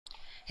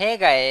Hey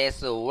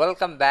guys,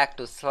 welcome back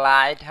to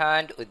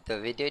SlideHunt with the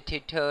video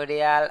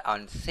tutorial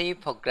on C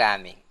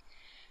programming.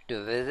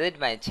 To visit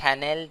my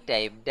channel,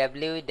 type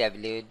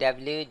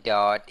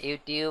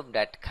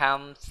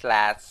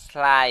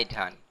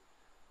www.youtube.com/SlideHunt.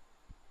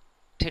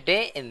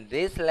 Today in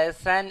this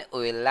lesson,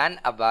 we will learn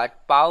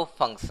about Pow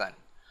function.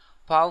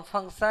 Pow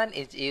function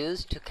is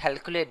used to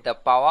calculate the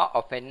power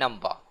of a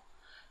number.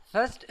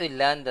 First, we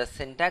learn the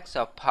syntax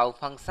of Pow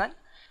function,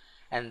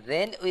 and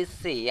then we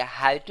see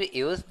how to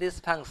use this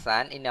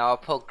function in our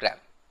program.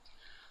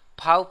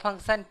 Pow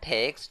function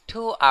takes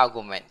two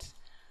arguments.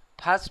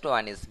 First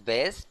one is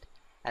base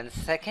and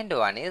second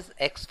one is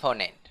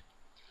exponent.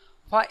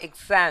 For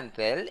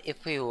example,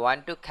 if we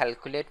want to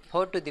calculate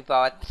 4 to the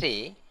power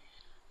 3,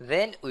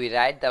 then we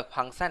write the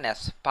function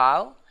as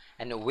pow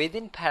and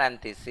within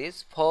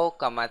parentheses 4,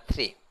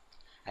 3,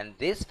 and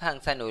this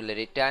function will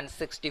return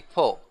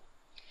 64.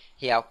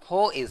 Here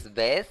 4 is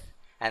base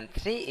and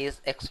 3 is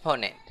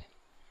exponent.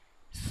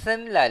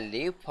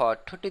 Similarly, for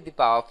 2 to the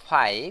power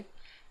 5,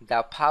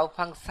 the pow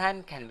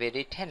function can be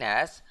written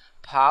as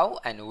pow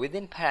and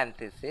within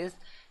parentheses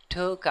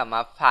 2,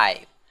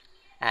 5,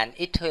 and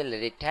it will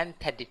return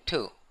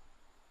 32.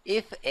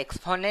 If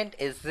exponent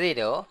is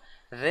 0,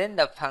 then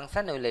the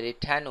function will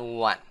return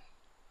 1.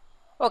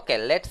 Okay,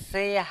 let's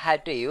see how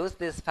to use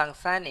this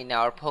function in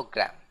our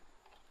program.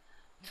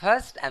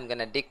 First, I'm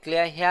gonna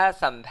declare here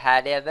some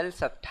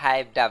variables of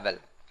type double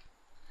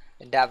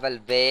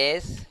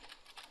base,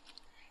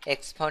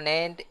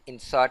 exponent,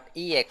 insert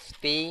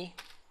exp,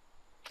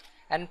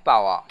 and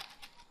power.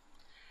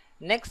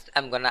 Next,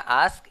 I'm gonna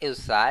ask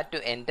user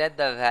to enter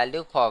the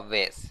value for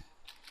base.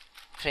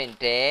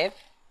 Printf,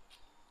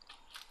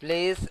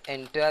 please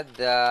enter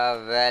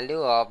the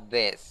value of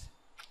base.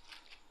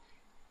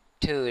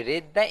 To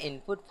read the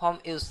input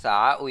from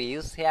user, we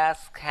use here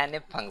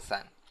scanf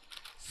function.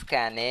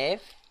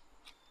 Scanf.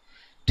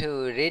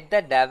 To read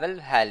the double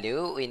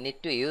value, we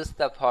need to use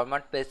the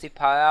format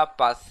specifier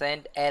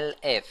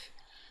 %lf.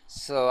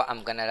 So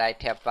I'm gonna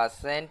write here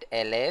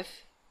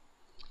 %lf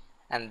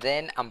and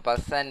then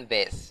ampersand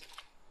base.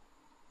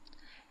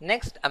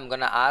 Next, I'm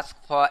gonna ask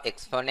for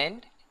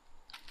exponent.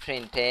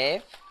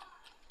 Printf,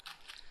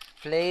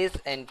 please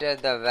enter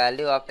the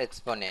value of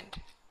exponent.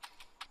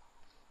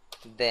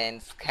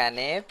 Then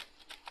scanf,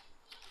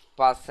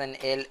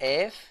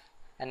 %lf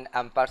and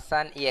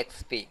ampersand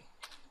exp.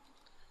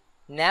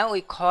 Now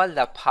we call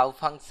the pow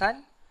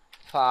function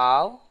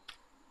pow,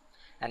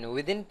 and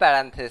within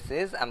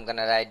parentheses I'm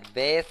gonna write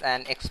base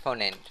and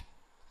exponent.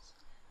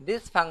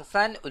 This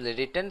function will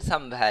return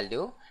some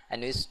value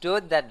and we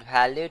store that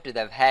value to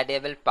the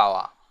variable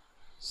power.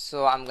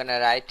 So I'm gonna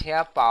write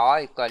here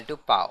power equal to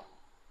pow.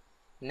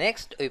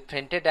 Next, we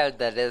printed out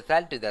the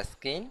result to the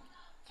screen.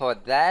 For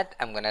that,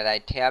 I'm gonna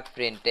write here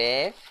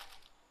printf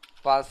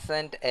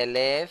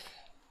 %lf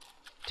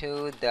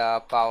to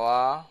the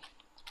power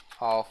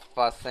of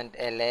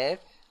 %lf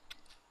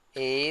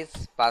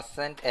is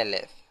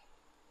 %lf.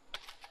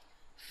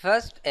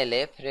 First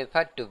LF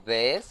referred to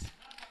base,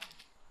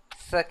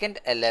 second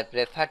LF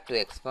referred to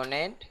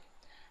exponent,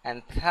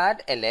 and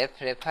third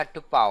LF referred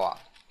to power.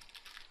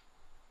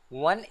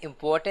 One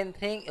important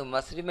thing you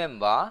must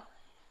remember,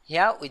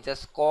 here we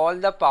just call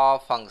the power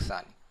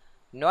function,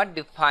 not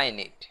define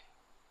it.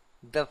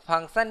 The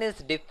function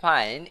is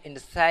defined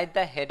inside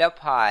the header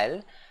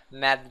file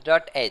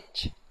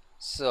math.h.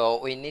 So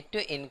we need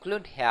to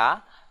include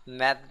here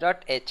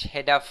math.h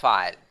header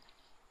file.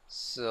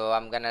 So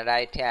I'm gonna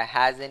write here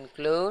has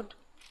include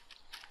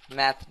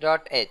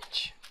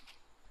math.h.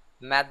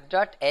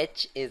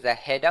 Math.h is a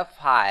header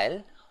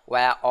file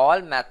where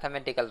all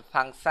mathematical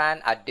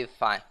functions are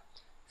defined,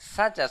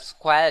 such as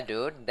square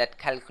root that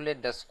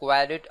calculate the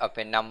square root of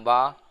a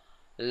number,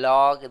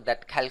 log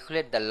that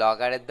calculate the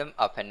logarithm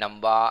of a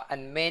number,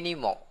 and many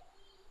more.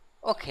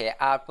 Okay,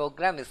 our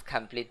program is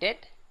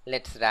completed.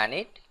 Let's run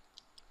it.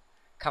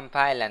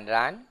 Compile and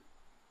run.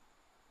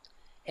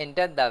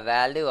 Enter the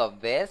value of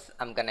base,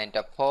 I'm gonna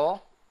enter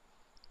 4.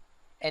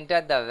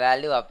 Enter the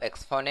value of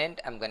exponent,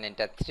 I'm gonna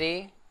enter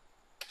 3.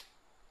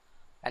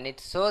 And it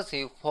shows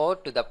you 4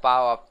 to the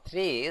power of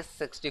 3 is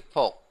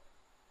 64.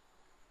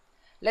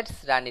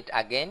 Let's run it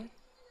again.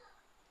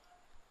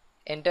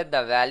 Enter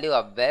the value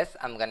of base,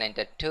 I'm gonna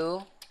enter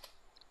 2.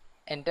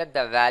 Enter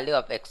the value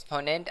of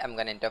exponent, I'm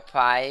gonna enter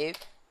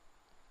 5.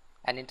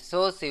 And it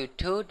shows you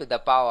 2 to the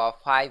power of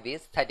 5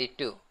 is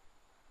 32.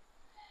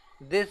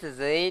 This is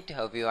it.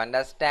 Hope you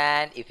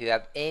understand. If you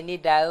have any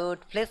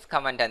doubt, please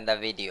comment on the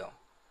video.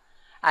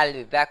 I'll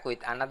be back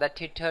with another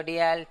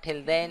tutorial.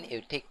 Till then, you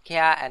take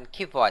care and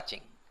keep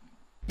watching.